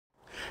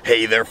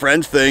Hey there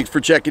friends, thanks for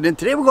checking in.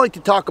 Today we're going to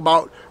talk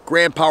about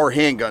Grand Power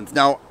handguns.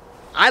 Now,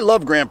 I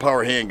love Grand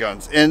Power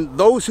handguns, and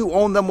those who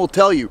own them will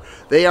tell you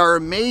they are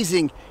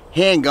amazing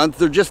handguns.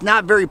 They're just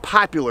not very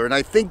popular, and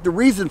I think the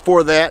reason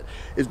for that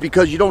is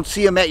because you don't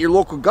see them at your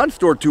local gun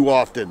store too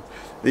often.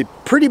 They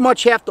pretty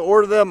much have to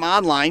order them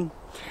online,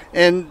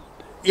 and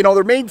you know,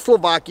 they're made in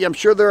Slovakia. I'm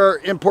sure there are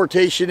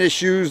importation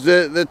issues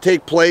that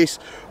take place,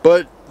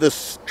 but the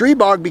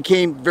Stribog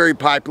became very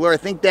popular. I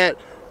think that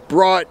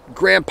brought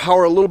Grand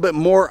Power a little bit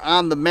more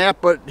on the map.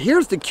 But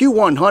here's the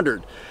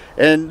Q100,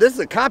 and this is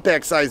a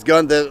compact size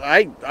gun that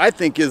I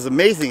think is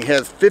amazing. It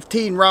has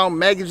 15 round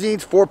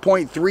magazines,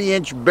 4.3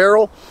 inch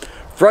barrel,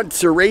 front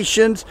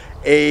serrations,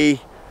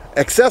 a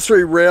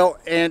accessory rail,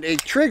 and a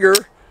trigger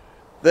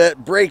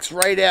that breaks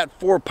right at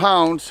 4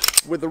 pounds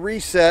with a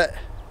reset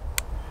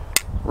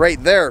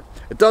right there.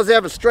 It does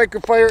have a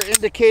striker fire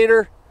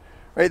indicator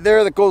right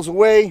there that goes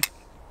away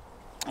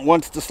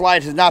once the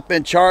slide has not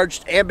been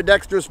charged.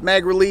 Ambidextrous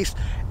mag release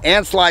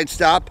and slide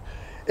stop.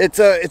 It's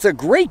a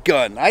great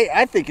gun.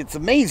 I think it's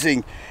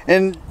amazing.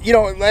 And you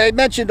know, I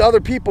mentioned other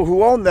people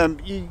who own them.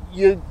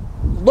 You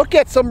look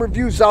at some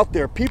reviews out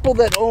there. People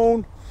that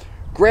own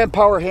Grand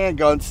Power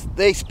handguns,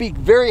 they speak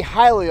very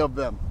highly of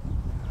them,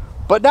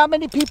 but not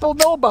many people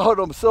know about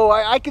them. So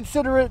I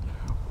consider it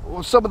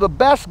some of the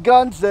best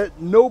guns that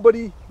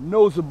nobody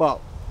knows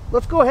about.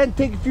 Let's go ahead and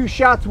take a few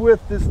shots with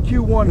this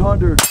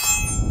Q100.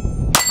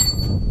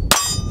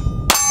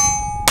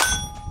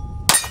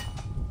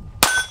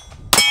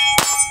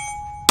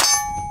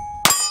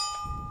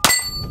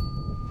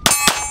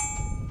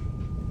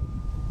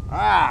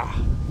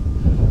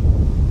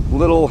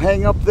 Little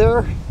hang up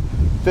there,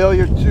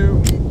 failure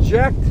to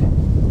eject.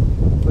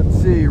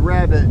 Let's see,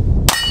 rabbit,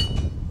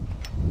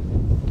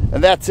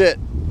 and that's it.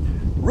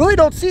 Really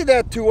don't see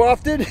that too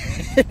often.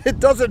 It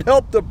doesn't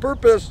help the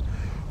purpose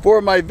for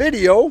my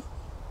video,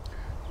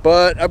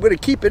 but I'm going to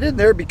keep it in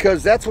there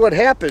because that's what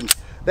happened.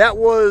 That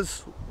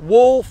was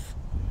Wolf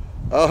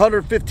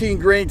 115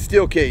 grain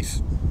steel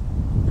case,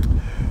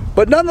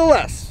 but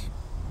nonetheless,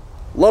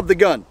 love the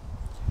gun.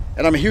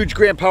 And I'm a huge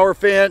Grand Power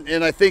fan,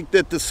 and I think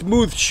that the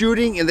smooth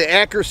shooting and the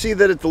accuracy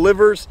that it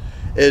delivers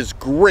is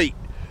great.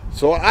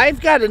 So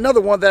I've got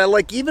another one that I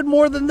like even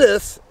more than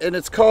this, and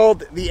it's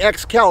called the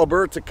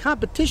X-Calibur. It's a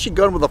competition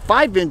gun with a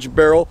 5-inch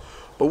barrel,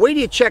 but wait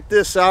till you check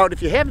this out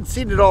if you haven't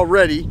seen it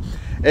already.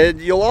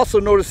 And you'll also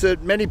notice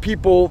that many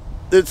people,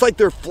 it's like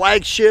their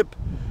flagship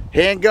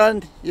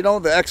handgun, you know,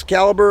 the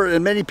X-Calibur,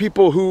 and many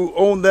people who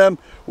own them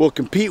will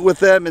compete with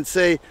them and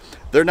say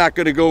they're not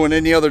going to go in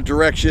any other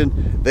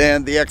direction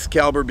than the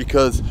X-Calibur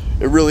because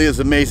it really is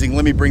amazing.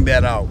 Let me bring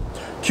that out.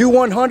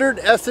 Q100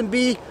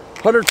 S&B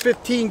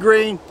 115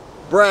 grain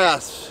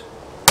brass.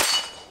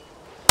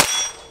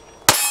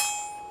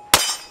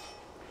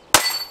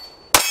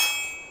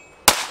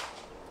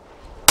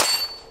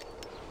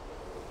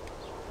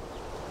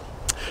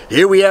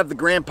 Here we have the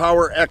Grand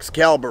Power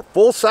X-Calibur,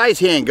 full-size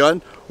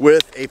handgun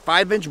with a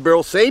 5-inch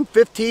barrel, same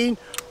 15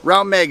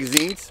 round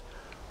magazines,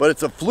 but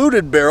it's a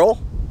fluted barrel.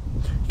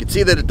 You can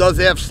see that it does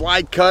have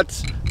slide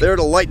cuts there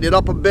to lighten it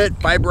up a bit,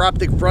 fiber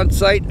optic front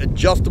sight,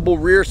 adjustable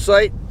rear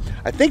sight.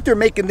 I think they're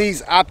making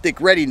these optic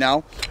ready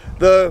now.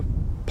 The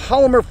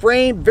polymer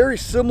frame, very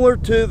similar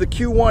to the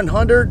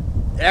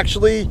Q100.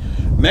 Actually,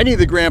 many of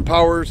the Grand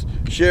Powers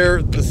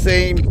share the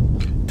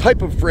same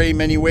type of frame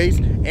anyways.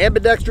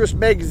 Ambidextrous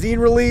magazine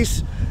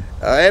release,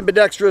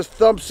 ambidextrous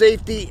thumb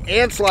safety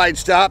and slide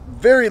stop,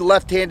 very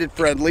left-handed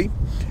friendly.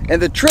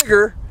 And the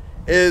trigger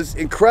is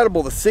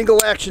incredible. The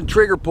single action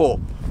trigger pull,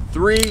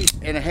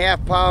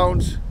 3.5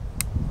 pounds,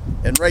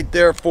 and right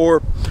there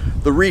for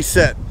the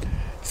reset.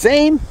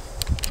 Same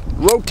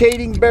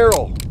rotating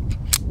barrel,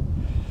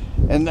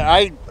 and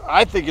I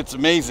think it's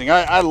amazing.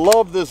 I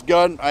love this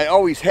gun. I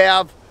always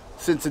have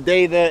since the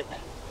day that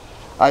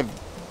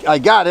I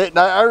got it. And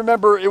I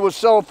remember it was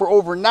selling for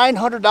over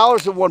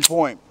 $900 at one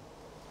point.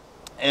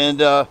 And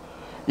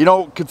you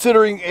know,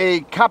 considering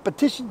a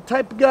competition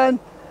type of gun,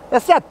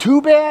 that's not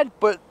too bad,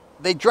 but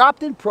they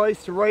dropped in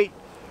price to right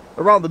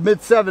around the mid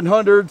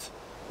 700s,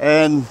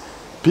 and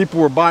people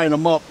were buying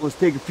them up. Let's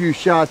take a few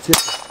shots here.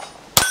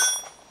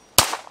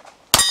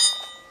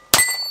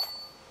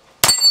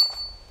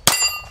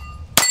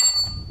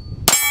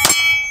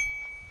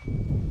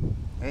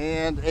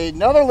 And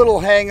another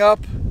little hang up,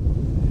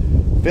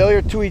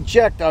 failure to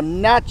eject.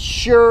 I'm not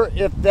sure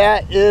if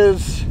that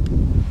is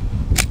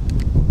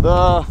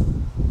the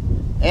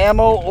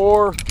ammo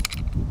or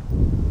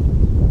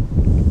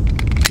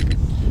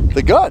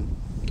the gun.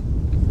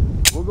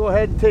 We'll go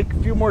ahead and take a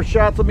few more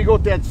shots. Let me go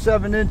with that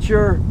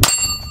 7-incher.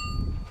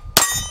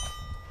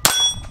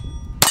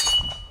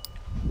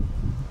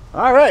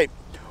 All right.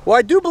 Well,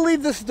 I do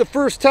believe this is the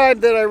first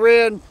time that I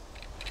ran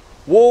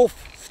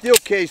Wolf steel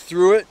case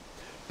through it,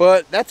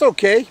 but that's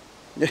okay.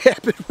 It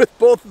happened with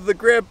both of the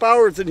Grand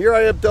Powers, and here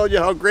I am telling you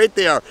how great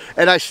they are.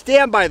 And I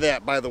stand by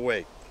that, by the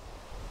way,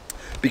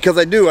 because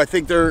I do. I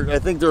think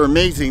they're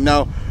amazing.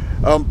 Now,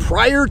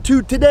 prior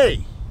to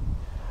today,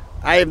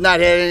 I have not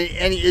had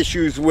any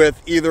issues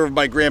with either of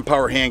my Grand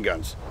Power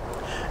handguns.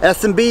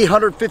 S&B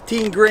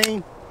 115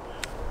 grain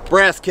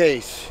brass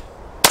case.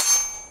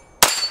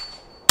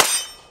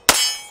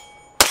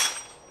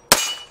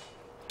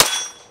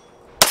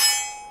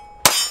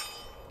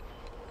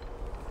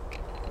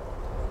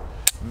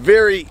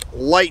 Very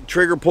light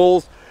trigger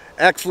pulls,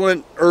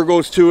 excellent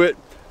ergos to it,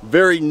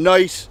 very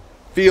nice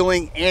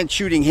feeling and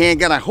shooting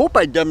handgun. I hope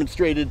I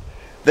demonstrated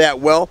that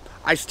well.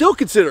 I still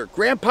consider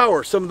Grand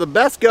Power some of the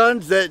best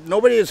guns that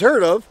nobody has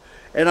heard of,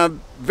 and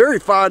I'm very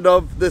fond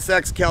of this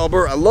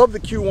X-Calibur. I love the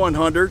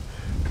Q100.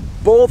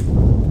 Both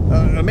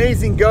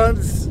amazing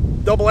guns,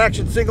 double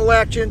action, single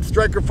action,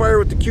 striker fire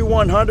with the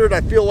Q100.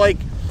 I feel like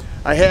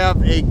I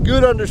have a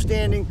good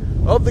understanding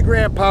of the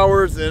Grand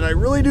Powers, and I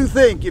really do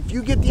think if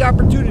you get the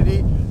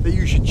opportunity that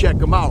you should check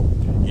them out.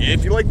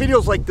 If you like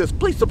videos like this,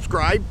 please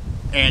subscribe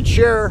and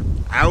share.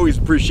 I always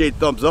appreciate the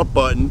thumbs up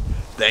button.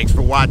 Thanks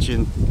for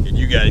watching, and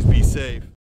you guys be safe.